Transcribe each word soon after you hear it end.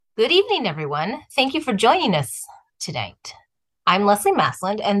Good evening, everyone. Thank you for joining us tonight. I'm Leslie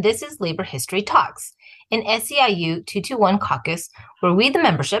Maslin, and this is Labor History Talks, an SEIU 221 caucus where we, the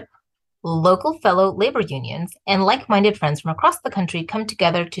membership, local fellow labor unions, and like minded friends from across the country come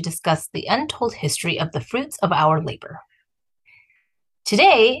together to discuss the untold history of the fruits of our labor.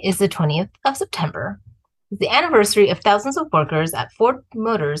 Today is the 20th of September, the anniversary of thousands of workers at Ford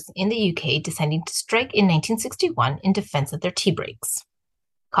Motors in the UK deciding to strike in 1961 in defense of their tea breaks.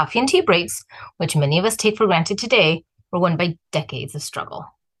 Coffee and tea breaks, which many of us take for granted today, were won by decades of struggle.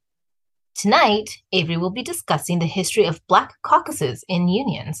 Tonight, Avery will be discussing the history of Black caucuses in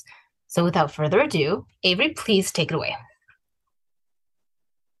unions. So without further ado, Avery, please take it away.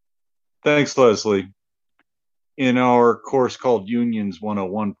 Thanks, Leslie. In our course called Unions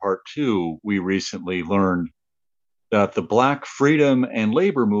 101 Part 2, we recently learned that the Black freedom and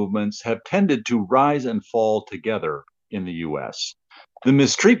labor movements have tended to rise and fall together in the US. The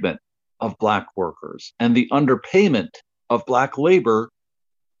mistreatment of Black workers and the underpayment of Black labor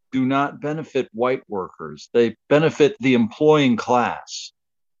do not benefit white workers. They benefit the employing class.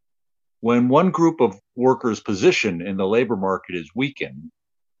 When one group of workers' position in the labor market is weakened,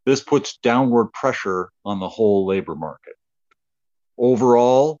 this puts downward pressure on the whole labor market.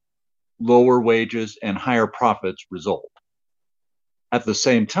 Overall, lower wages and higher profits result. At the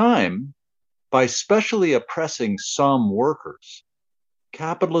same time, by specially oppressing some workers,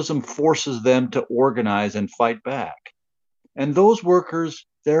 capitalism forces them to organize and fight back. And those workers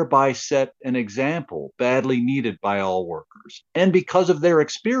thereby set an example badly needed by all workers. And because of their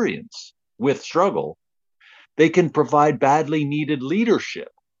experience with struggle, they can provide badly needed leadership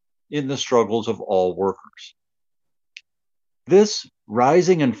in the struggles of all workers. This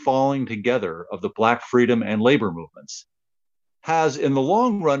rising and falling together of the Black freedom and labor movements has, in the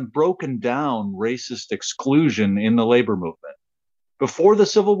long run, broken down racist exclusion in the labor movement. Before the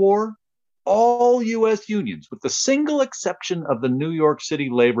Civil War, all US unions, with the single exception of the New York City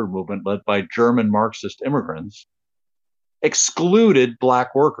labor movement led by German Marxist immigrants, excluded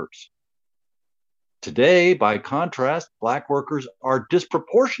Black workers. Today, by contrast, Black workers are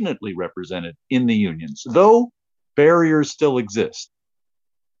disproportionately represented in the unions, though barriers still exist.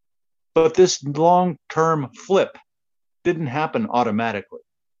 But this long-term flip didn't happen automatically.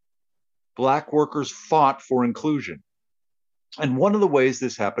 Black workers fought for inclusion. And one of the ways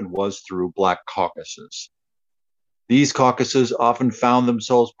this happened was through Black caucuses. These caucuses often found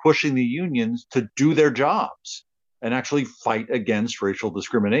themselves pushing the unions to do their jobs and actually fight against racial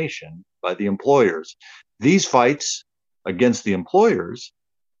discrimination by the employers. These fights against the employers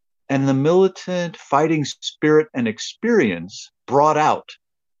and the militant fighting spirit and experience brought out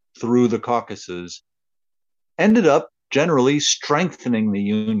through the caucuses ended up generally strengthening the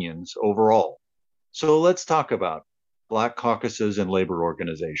unions overall. So let's talk about Black caucuses and labor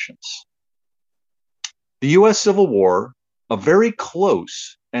organizations. The US Civil War, a very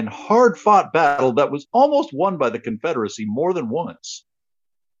close and hard fought battle that was almost won by the Confederacy more than once,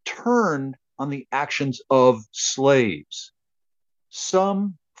 turned on the actions of slaves.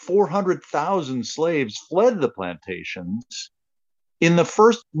 Some 400,000 slaves fled the plantations in the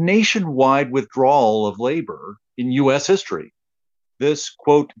first nationwide withdrawal of labor in US history. This,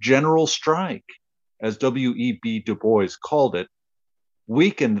 quote, general strike, as W.E.B. Du Bois called it,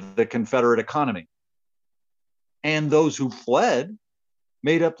 weakened the Confederate economy. And those who fled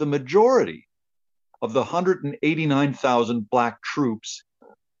made up the majority of the 189,000 Black troops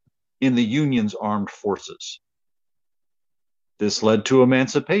in the Union's armed forces. This led to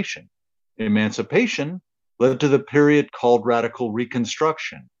emancipation. Emancipation led to the period called Radical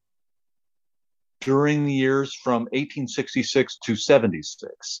Reconstruction. During the years from 1866 to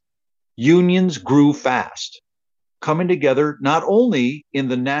 76, unions grew fast, coming together not only in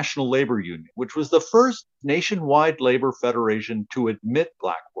the National Labor Union, which was the first nationwide labor federation to admit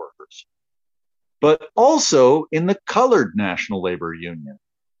Black workers, but also in the Colored National Labor Union.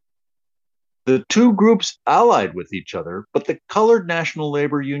 The two groups allied with each other, but the Colored National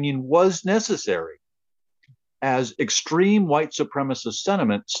Labor Union was necessary, as extreme white supremacist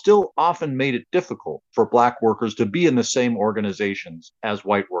sentiment still often made it difficult for Black workers to be in the same organizations as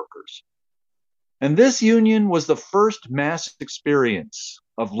white workers. And this union was the first mass experience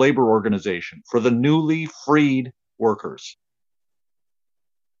of labor organization for the newly freed workers.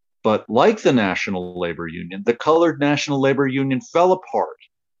 But like the National Labor Union, the Colored National Labor Union fell apart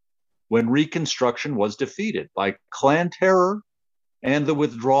when Reconstruction was defeated by Klan terror and the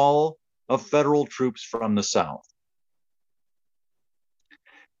withdrawal of federal troops from the South.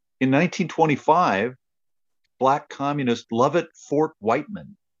 In 1925, Black communist Lovett Fort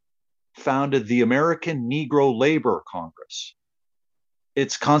Whiteman founded the American Negro Labor Congress.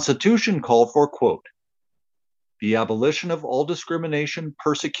 Its constitution called for, quote, the abolition of all discrimination,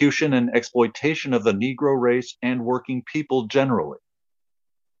 persecution, and exploitation of the Negro race and working people generally,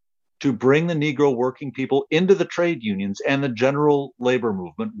 to bring the Negro working people into the trade unions and the general labor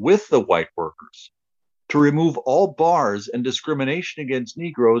movement with the white workers, to remove all bars and discrimination against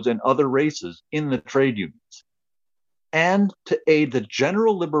Negroes and other races in the trade unions, and to aid the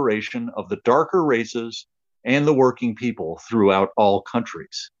general liberation of the darker races and the working people throughout all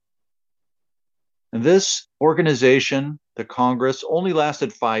countries. And this organization, the Congress, only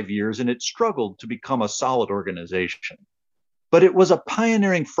lasted 5 years and it struggled to become a solid organization. But it was a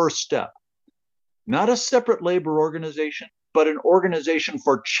pioneering first step, not a separate labor organization, but an organization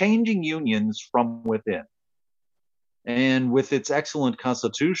for changing unions from within. And with its excellent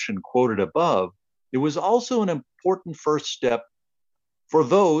constitution quoted above, it was also an important first step for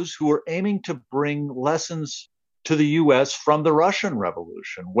those who were aiming to bring lessons to the US from the Russian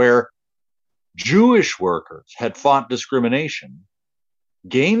Revolution, where Jewish workers had fought discrimination,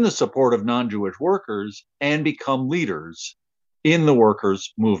 gained the support of non Jewish workers, and become leaders in the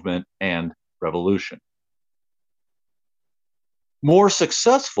workers' movement and revolution. More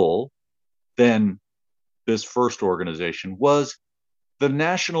successful than this first organization was the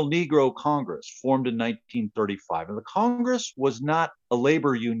National Negro Congress, formed in 1935. And the Congress was not a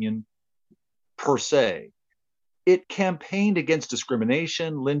labor union per se. It campaigned against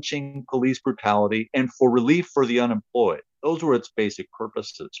discrimination, lynching, police brutality, and for relief for the unemployed. Those were its basic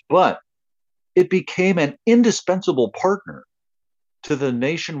purposes. But it became an indispensable partner to the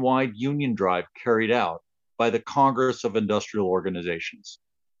nationwide union drive carried out by the Congress of Industrial Organizations.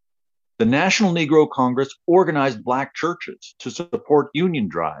 The National Negro Congress organized black churches to support union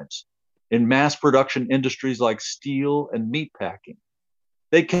drives in mass production industries like steel and meatpacking.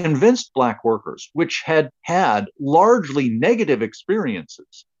 They convinced black workers, which had had largely negative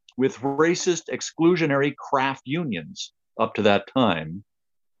experiences with racist exclusionary craft unions up to that time,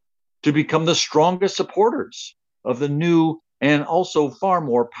 to become the strongest supporters of the new and also far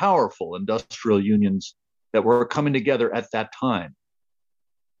more powerful industrial unions that were coming together at that time.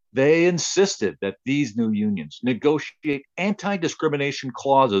 They insisted that these new unions negotiate anti-discrimination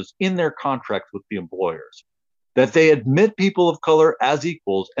clauses in their contracts with the employers, that they admit people of color as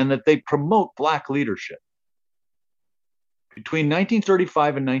equals, and that they promote black leadership. Between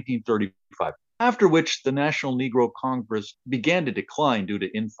 1935 and 1935, after which the National Negro Congress began to decline due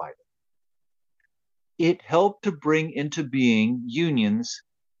to infighting, it helped to bring into being unions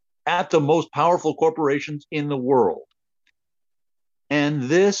at the most powerful corporations in the world. And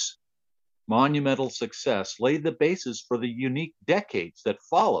this monumental success laid the basis for the unique decades that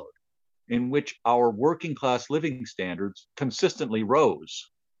followed, in which our working class living standards consistently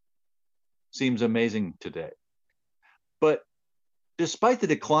rose. Seems amazing today. But despite the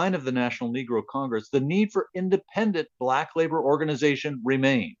decline of the National Negro Congress, the need for independent black labor organization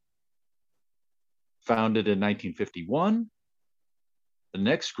remained. Founded in 1951, the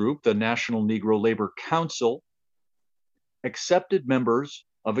next group, the National Negro Labor Council, accepted members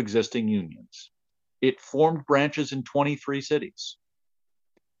of existing unions. It formed branches in 23 cities.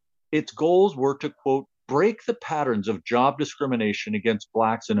 Its goals were to, quote, break the patterns of job discrimination against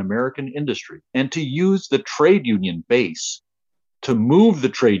blacks in American industry and to use the trade union base to move the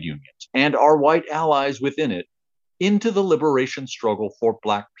trade unions and our white allies within it into the liberation struggle for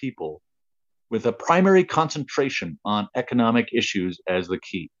black people, with a primary concentration on economic issues as the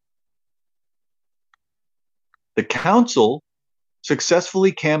key. The council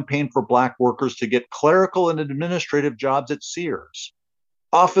successfully campaigned for black workers to get clerical and administrative jobs at Sears,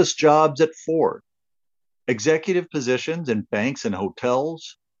 office jobs at Ford, executive positions in banks and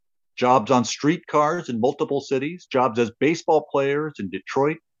hotels, jobs on streetcars in multiple cities, jobs as baseball players in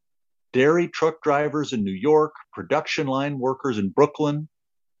Detroit, dairy truck drivers in New York, production line workers in Brooklyn,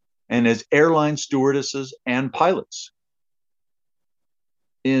 and as airline stewardesses and pilots.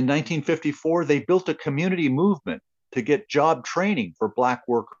 In 1954, they built a community movement to get job training for black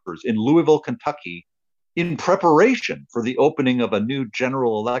workers in Louisville, Kentucky, in preparation for the opening of a new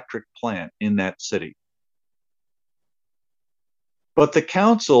General Electric plant in that city. But the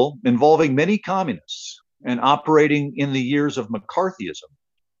council, involving many communists and operating in the years of McCarthyism,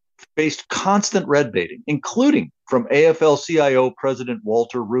 faced constant red baiting, including from AFL-CIO President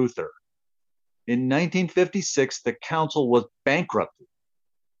Walter Reuther. In 1956, the council was bankrupted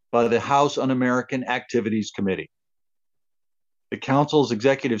by the House Un-American Activities Committee. The council's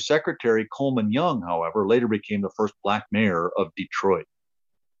executive secretary, Coleman Young, however, later became the first black mayor of Detroit.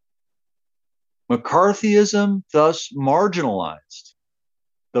 McCarthyism thus marginalized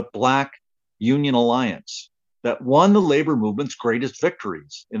the Black Union Alliance that won the labor movement's greatest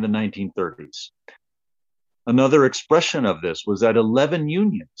victories in the 1930s. Another expression of this was that 11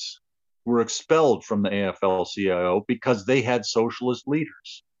 unions were expelled from the AFL CIO because they had socialist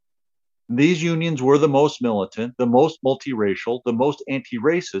leaders. These unions were the most militant, the most multiracial, the most anti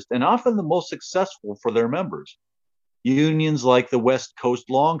racist, and often the most successful for their members. Unions like the West Coast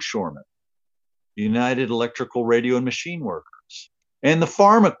Longshoremen, United Electrical Radio and Machine Workers, and the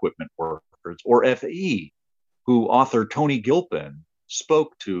Farm Equipment Workers, or FE, who author Tony Gilpin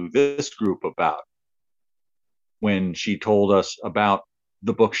spoke to this group about when she told us about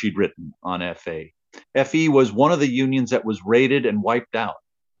the book she'd written on FA. FE was one of the unions that was raided and wiped out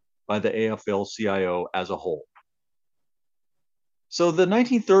by the AFL-CIO as a whole. So the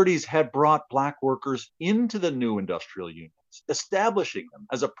 1930s had brought Black workers into the new industrial unions, establishing them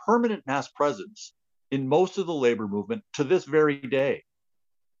as a permanent mass presence in most of the labor movement to this very day.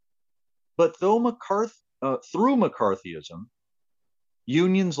 But through McCarthyism,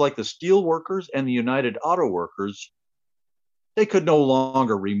 unions like the Steel Workers and the United Auto Workers, they could no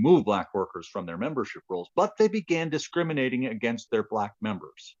longer remove Black workers from their membership rolls, but they began discriminating against their Black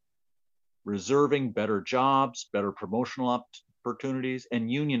members, reserving better jobs, better promotional opportunities, and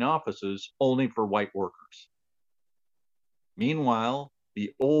union offices only for white workers. Meanwhile,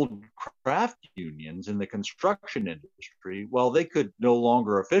 the old craft unions in the construction industry, while they could no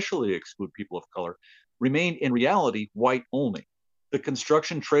longer officially exclude people of color, remained in reality white only. The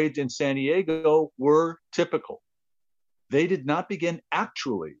construction trades in San Diego were typical. They did not begin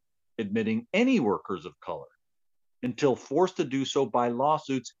actually admitting any workers of color until forced to do so by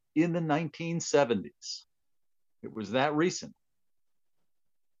lawsuits in the 1970s. It was that recent.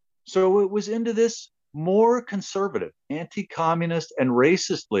 So it was into this more conservative, anti-communist, and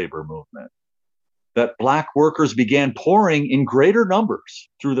racist labor movement that Black workers began pouring in greater numbers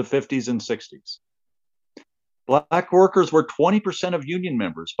through the 50s and 60s. Black workers were 20% of union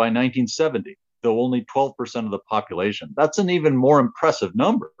members by 1970, though only 12% of the population. That's an even more impressive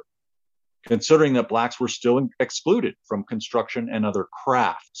number, considering that Blacks were still excluded from construction and other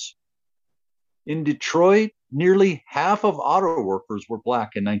crafts. In Detroit, nearly half of auto workers were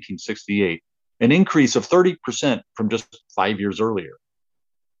Black in 1968, an increase of 30% from just 5 years earlier.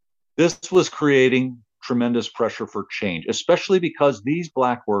 This was creating tremendous pressure for change, especially because these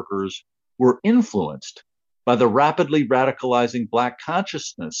Black workers were influenced by the rapidly radicalizing Black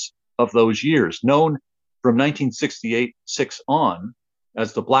consciousness of those years, known from 1968 on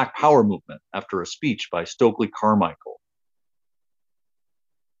as the Black Power movement, after a speech by Stokely Carmichael.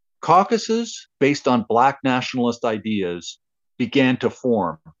 Caucuses based on Black nationalist ideas began to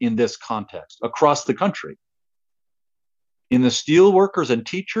form in this context across the country. In the steel workers and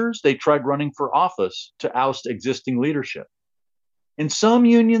teachers, they tried running for office to oust existing leadership. In some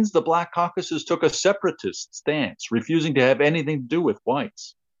unions, the Black caucuses took a separatist stance, refusing to have anything to do with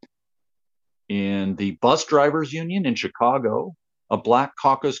whites. In the bus drivers union in Chicago, a Black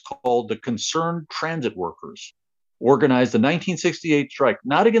caucus called the Concerned Transit Workers organized the 1968 strike,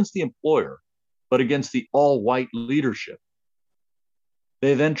 not against the employer, but against the all-white leadership.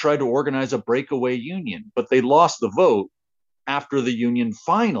 They then tried to organize a breakaway union, but they lost the vote after the union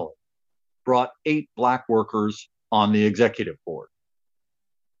finally brought 8 Black workers on the executive board.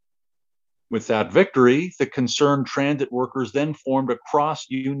 With that victory, the Concerned Transit Workers then formed a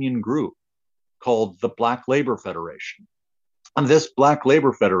cross-union group called the Black Labor Federation. And this Black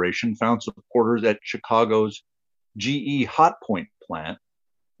Labor Federation found supporters at Chicago's GE Hot Point plant,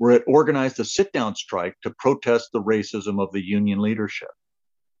 where it organized a sit-down strike to protest the racism of the union leadership.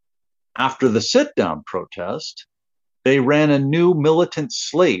 After the sit-down protest, they ran a new militant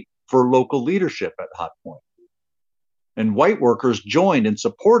slate for local leadership at Hot Point. And white workers joined in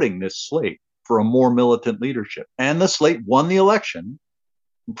supporting this slate for a more militant leadership. And the slate won the election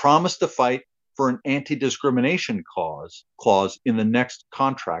and promised to fight for an anti-discrimination clause in the next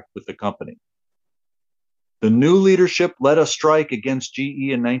contract with the company. The new leadership led a strike against GE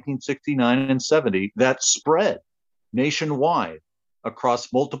in 1969 and 70 that spread nationwide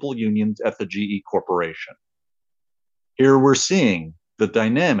across multiple unions at the GE Corporation. Here we're seeing the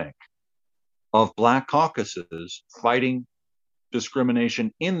dynamic of Black caucuses fighting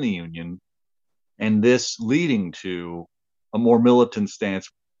discrimination in the union, and this leading to a more militant stance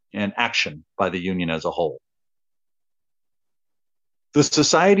and action by the union as a whole. The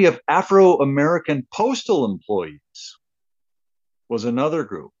Society of Afro-American Postal Employees was another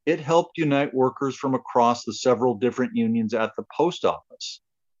group. It helped unite workers from across the several different unions at the post office,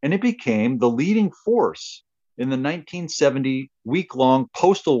 and it became the leading force in the 1970 week-long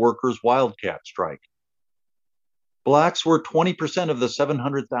postal workers' wildcat strike. Blacks were 20% of the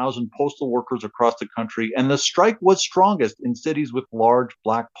 700,000 postal workers across the country, and the strike was strongest in cities with large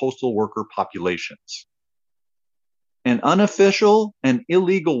Black postal worker populations. An unofficial and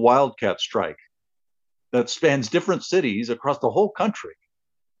illegal wildcat strike that spans different cities across the whole country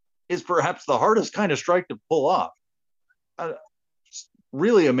is perhaps the hardest kind of strike to pull off. A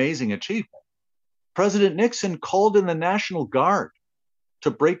really amazing achievement. President Nixon called in the National Guard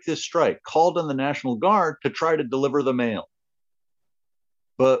to break this strike, called on the National Guard to try to deliver the mail.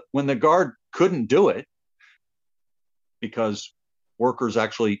 But when the Guard couldn't do it, because workers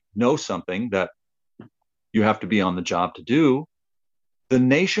actually know something that you have to be on the job to do, the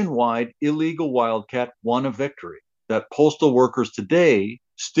nationwide illegal wildcat won a victory that postal workers today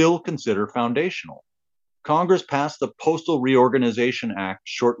still consider foundational. Congress passed the Postal Reorganization Act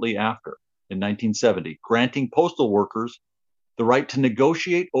shortly after, in 1970, granting postal workers the right to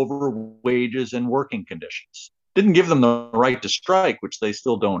negotiate over wages and working conditions. Didn't give them the right to strike, which they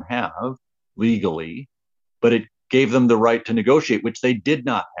still don't have legally, but it gave them the right to negotiate, which they did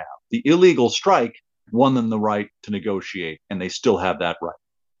not have. The illegal strike won them the right to negotiate, and they still have that right.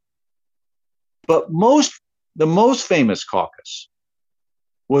 But the most famous caucus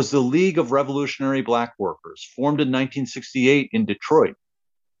was the League of Revolutionary Black Workers, formed in 1968 in Detroit,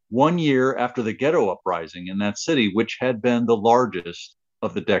 1 year after the ghetto uprising in that city, which had been the largest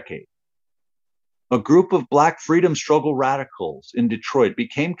of the decade. A group of Black freedom struggle radicals in Detroit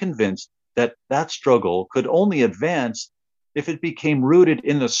became convinced that that struggle could only advance if it became rooted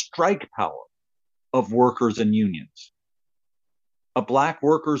in the strike power of workers and unions. A Black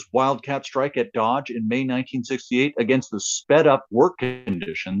workers' wildcat strike at Dodge in May 1968 against the sped up work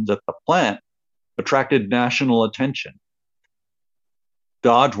conditions at the plant attracted national attention.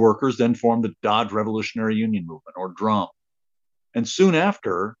 Dodge workers then formed the Dodge Revolutionary Union Movement, or DRUM. And soon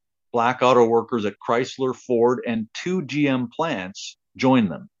after, Black auto workers at Chrysler, Ford, and 2 GM plants joined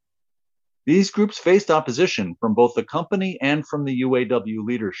them. These groups faced opposition from both the company and from the UAW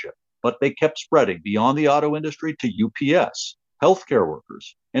leadership, but they kept spreading beyond the auto industry to UPS, healthcare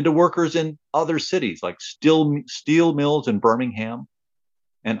workers, and to workers in other cities like steel mills in Birmingham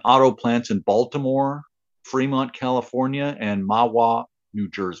and auto plants in Baltimore, Fremont, California, and Mahwah, New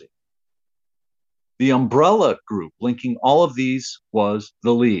Jersey. The umbrella group linking all of these was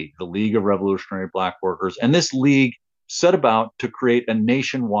the League of Revolutionary Black Workers. And this league set about to create a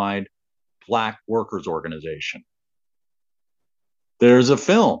nationwide Black workers organization. There's a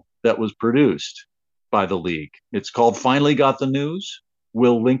film that was produced by the league. It's called Finally Got the News.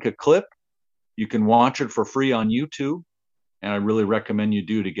 We'll link a clip. You can watch it for free on YouTube. And I really recommend you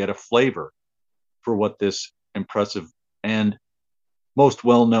do to get a flavor for what this impressive and most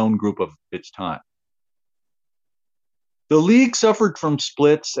well-known group of its time. The League suffered from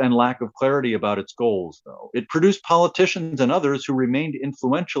splits and lack of clarity about its goals, though. It produced politicians and others who remained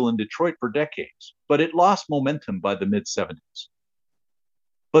influential in Detroit for decades, but it lost momentum by the mid-70s.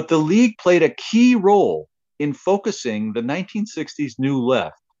 But the League played a key role in focusing the 1960s New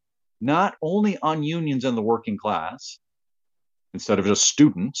Left not only on unions and the working class, instead of just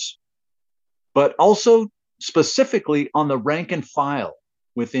students, but also specifically on the rank and file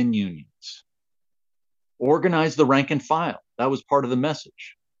within unions. Organize the rank and file. That was part of the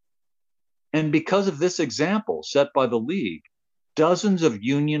message. And because of this example set by the League, dozens of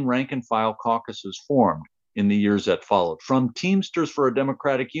union rank and file caucuses formed in the years that followed, from Teamsters for a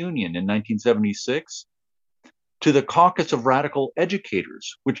Democratic Union in 1976 to the Caucus of Radical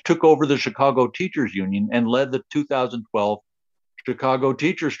Educators, which took over the Chicago Teachers Union and led the 2012 Chicago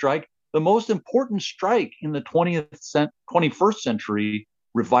teacher strike, the most important strike in the 21st century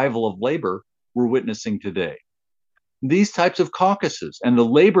revival of labor we're witnessing today. These types of caucuses and the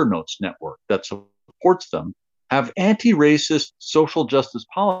Labor Notes Network that supports them have anti-racist social justice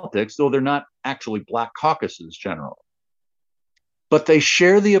politics, though they're not actually Black caucuses generally. But they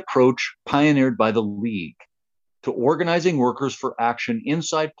share the approach pioneered by the League to organizing workers for action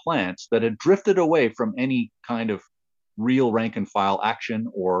inside plants that had drifted away from any kind of real rank and file action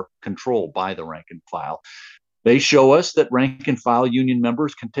or control by the rank and file. They show us that rank and file union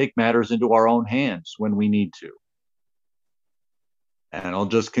members can take matters into our own hands when we need to. And I'll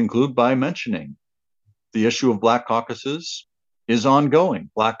just conclude by mentioning the issue of Black caucuses is ongoing.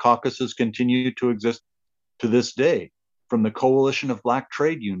 Black caucuses continue to exist to this day, from the Coalition of Black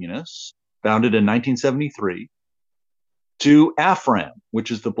Trade Unionists, founded in 1973, to AFRAM,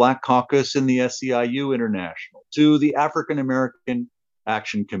 which is the Black Caucus in the SEIU International, to the African American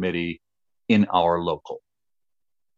Action Committee in our local.